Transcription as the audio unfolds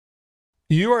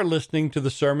You are listening to the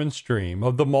sermon stream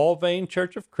of the Mulvane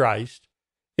Church of Christ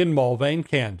in Mulvane,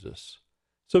 Kansas.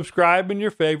 Subscribe in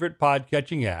your favorite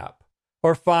podcatching app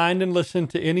or find and listen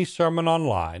to any sermon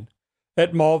online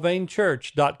at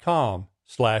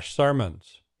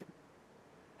mulvanechurch.com/sermons.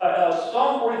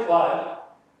 Psalm 45,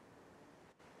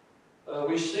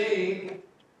 we see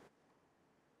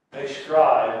a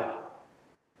scribe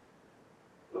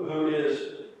who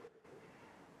is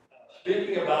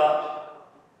speaking about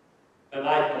an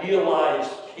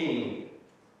idealized king.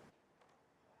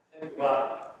 Think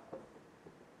about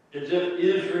it. As if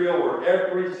Israel were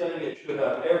everything it should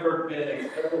have ever been,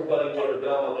 and everybody would have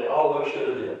done what they always should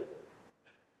have done.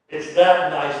 It's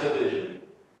that nice a vision.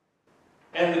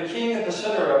 And the king at the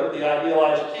center of it, the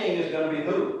idealized king, is going to be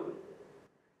who?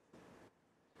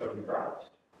 It's going to be Christ.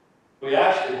 We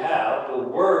actually have the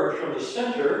word from the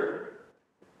center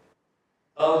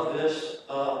of this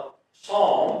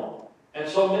psalm. And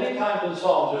so many times in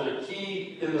Psalms, there's a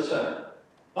key in the center.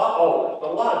 Not always,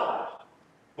 but a lot of times.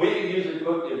 We can usually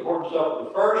put the important stuff at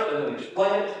the first and then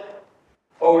explain it.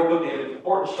 Or we put the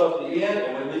important stuff at the end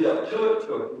and we lead up to it,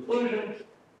 to a conclusion.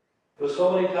 But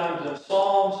so many times in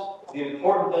Psalms, the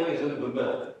important thing is in the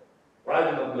middle. Right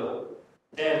in the middle.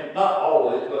 And not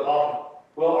always, but often.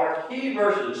 Well, our key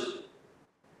verses,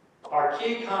 our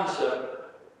key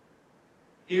concept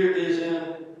here is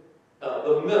in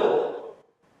the middle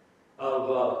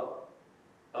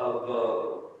of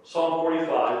Psalm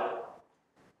 45,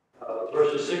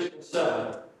 verses 6 and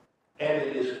 7, and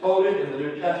it is quoted in the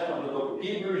New Testament in the book of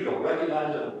Hebrews. You'll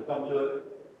recognize it when we come to it.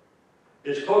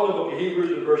 It's quoted in the book of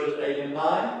Hebrews in verses 8 and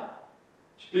 9,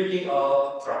 speaking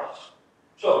of Christ.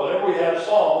 So whenever we have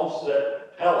Psalms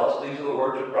that tell us these are the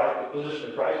words of Christ, the position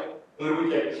of Christ, who do we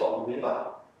take the Psalm to be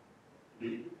about?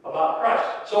 About Christ.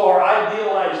 So our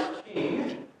idealized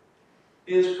king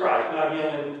is Christ. Now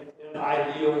again, in an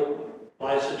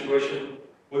idealized situation,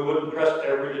 we wouldn't press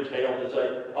every detail to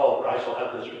say, oh, Christ will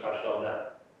have this or Christ will have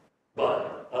that.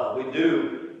 But we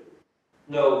do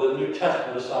know the New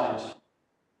Testament assigns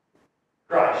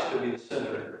Christ to be the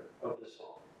center of this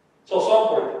psalm. So Psalm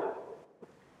 45.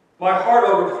 My heart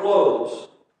overflows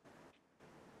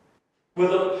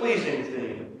with a pleasing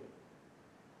theme.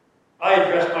 I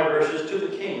address my verses to the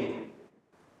king.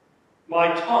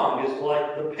 My tongue is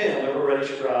like the pen of a ready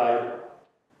scribe.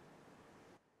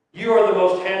 You are the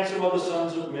most handsome of the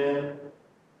sons of men.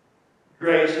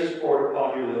 Grace is poured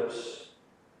upon your lips.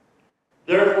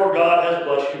 Therefore God has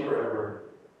blessed you forever.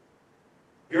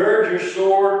 Gird your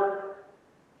sword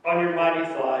on your mighty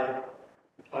thigh,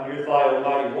 O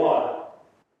mighty one,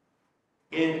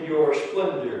 in your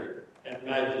splendor and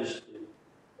majesty.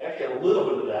 Actually, a little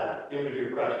bit of that imagery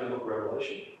of Christ in the book of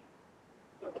Revelation.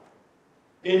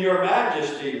 In your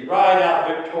majesty, ride out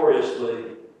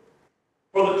victoriously.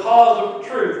 For the cause of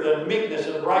truth and meekness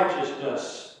and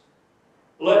righteousness,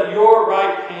 let your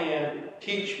right hand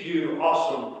teach you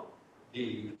awesome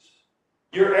deeds.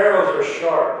 Your arrows are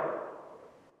sharp.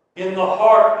 In the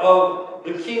heart of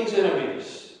the king's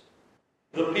enemies,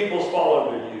 the peoples fall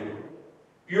under you.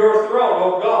 Your throne,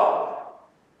 O God,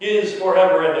 is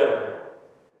forever and ever.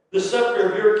 The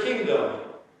scepter of your kingdom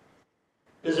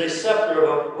is a scepter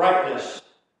of uprightness.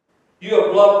 You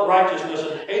have loved righteousness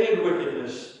and hated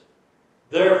wickedness.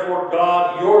 Therefore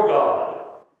God, your God,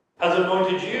 has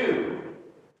anointed you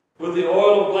with the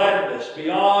oil of gladness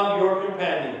beyond your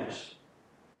companions.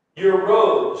 Your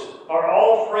robes are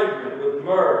all fragrant with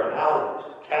myrrh and aloes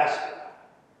and cassia.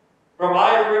 From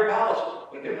ivory palaces,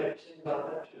 we can make a sing about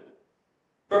that too.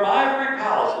 From ivory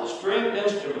palaces, stringed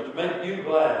instruments make you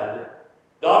glad.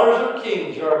 Daughters of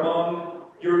kings are among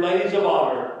your ladies of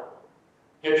honor.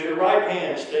 At your right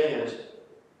hand stands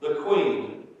the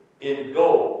queen in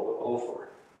gold of Ophir.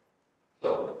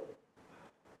 So,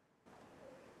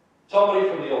 somebody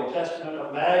from the Old Testament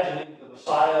imagining the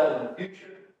Messiah in the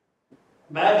future,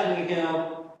 imagining him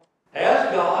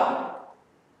as God,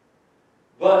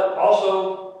 but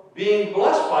also being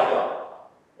blessed by God.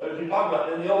 As you talk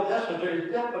about in the Old Testament, there is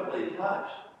definitely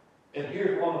times. And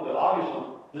here's one of the obvious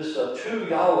ones, this two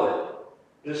Yahweh,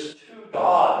 this two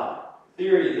God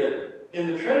theory that in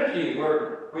the Trinity,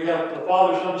 where we have the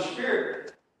Father, Son, and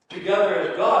Spirit together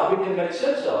as God, we can make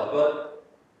sense of. But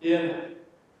in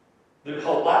the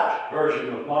collapsed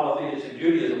version of monotheistic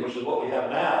Judaism, which is what we have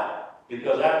now,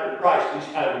 because after Christ, these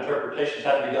kind of interpretations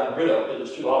had to be gotten rid of because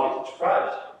it's too obvious it's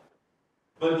Christ.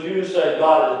 When Jews say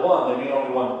God is one, they mean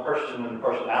only one person and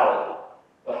personality.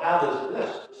 But how does this?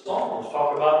 The Psalms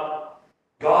talk about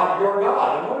God, your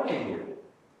God, anointing you.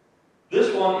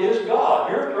 This one is God.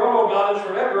 Your throne, O God, is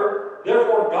forever.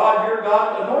 Therefore, God, your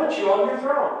God, anoints you on your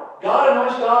throne. God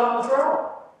anoints God on the throne.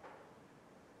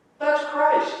 That's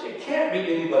Christ. It can't be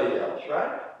anybody else,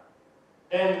 right?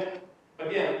 And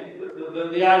again,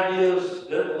 the idea is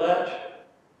that let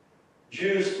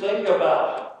Jews think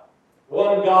about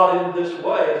one God in this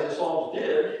way, as the Psalms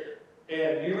did.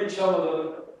 And you read some of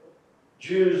the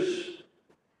Jews,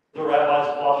 the rabbis,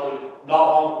 the philosophers, not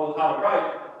long before the time of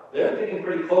Christ, they're getting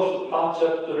pretty close to the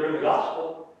concepts that are in the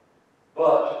gospel.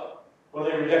 But when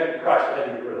they rejected Christ, they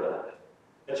had to get rid of that.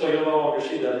 And so you'll no longer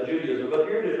see that in Judaism. But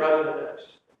here it is right in the text.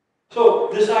 So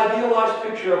this idealized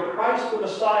picture of Christ the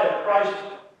Messiah, Christ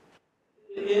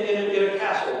in a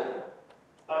castle.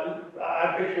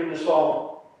 I picture in this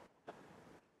psalm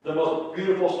the most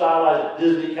beautiful stylized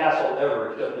Disney castle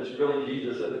ever, except it's really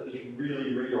Jesus and it's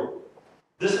really real.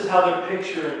 This is how they're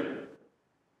picturing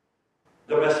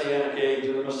the Messianic age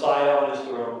and the Messiah on his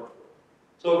throne.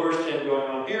 So verse 10 going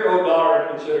on. Hear, O daughter,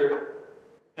 and consider,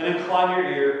 and incline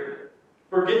your ear.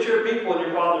 Forget your people in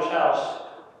your father's house.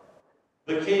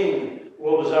 The king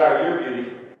will desire your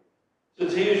beauty.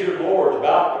 Since he is your Lord,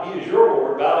 bow to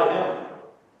him.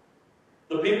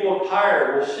 The people of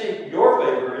Tyre will seek your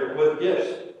favor with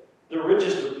gifts, the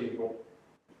richest of people.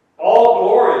 All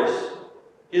glorious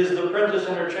is the princess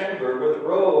in her chamber, with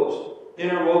robes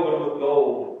interwoven with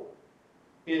gold.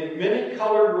 In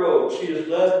many-colored robes she is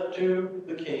led to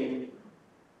the king,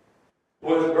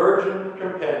 with virgin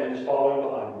companions following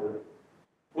behind her.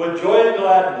 With joy and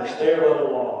gladness they are led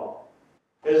along,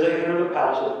 as they enter the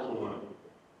palace of the king.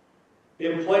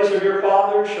 In place of your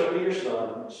fathers shall be your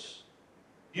sons.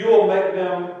 You will make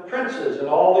them princes in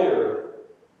all the earth.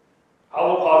 I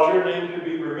will cause your name to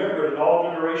be remembered in all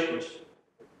generations.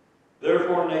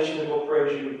 Therefore nations will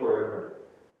praise you forever.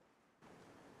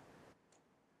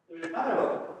 There's kind of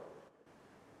a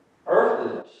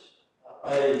earthliness,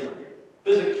 a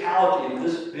physicality in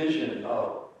this vision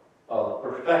of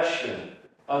perfection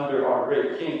under our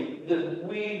great King that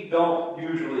we don't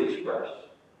usually express.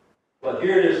 But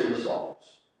here it is in the Psalms.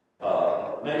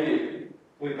 Maybe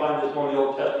we find this more in the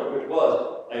Old Testament, which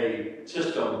was a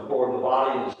system for the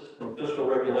body and a system of physical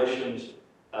regulations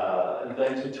and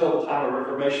things until the time of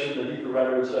Reformation, the Hebrew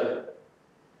writer would say.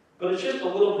 But it's just a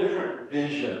little different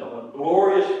vision of a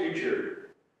glorious future.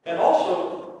 And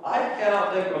also, I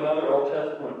cannot think of another Old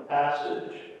Testament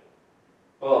passage,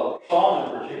 well,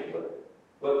 Psalms in particular,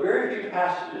 but very few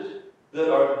passages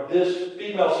that are this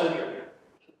female-centric.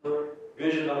 The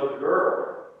vision of a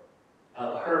girl,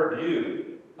 her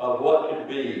view of what could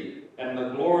be, and the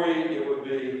glory it would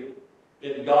be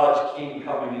in God's King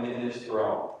coming in his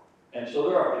throne. And so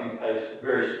there are a few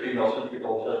very female-centric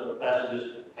Old Testament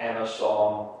passages, Hannah's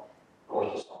song, of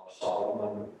course the Song of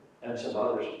Solomon, and some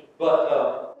others.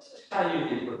 But this is kind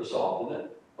of unique with the Psalms, isn't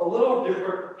it? A little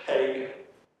different take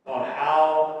on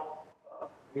how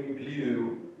we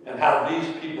view and how these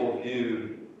people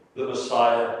viewed the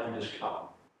Messiah and his coming.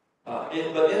 But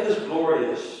in this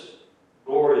glorious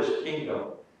kingdom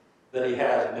that he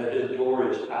has, and his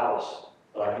glorious palace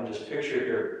that I can just picture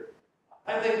here,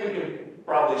 I think we can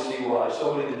probably see why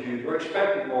so many of the Jews were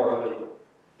expecting more of a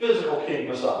physical king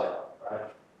Messiah, right?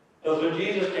 Because when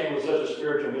Jesus came with such a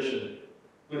spiritual mission,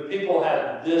 when people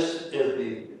had this as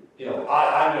the,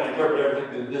 I'm going to interpret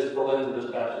everything through this lens of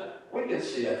this passage, we can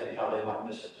see, I think, how they might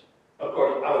miss it. Of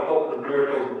course, I would hope the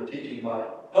miracles and the teaching might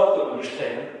help them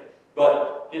understand,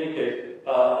 but in any case,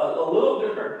 a little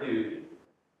different view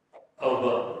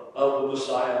of the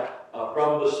Messiah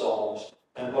from the Psalms,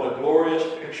 and what a glorious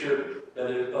picture that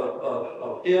is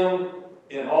of him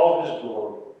in all his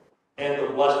glory, and the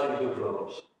blessings of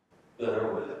those that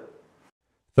are with him.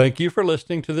 Thank you for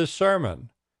listening to this sermon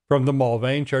from the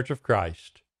Mulvane Church of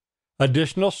Christ.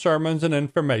 Additional sermons and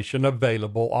information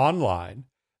available online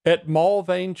at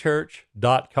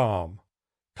mulvanechurch.com.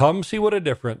 Come see what a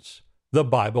difference the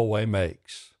Bible way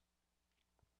makes.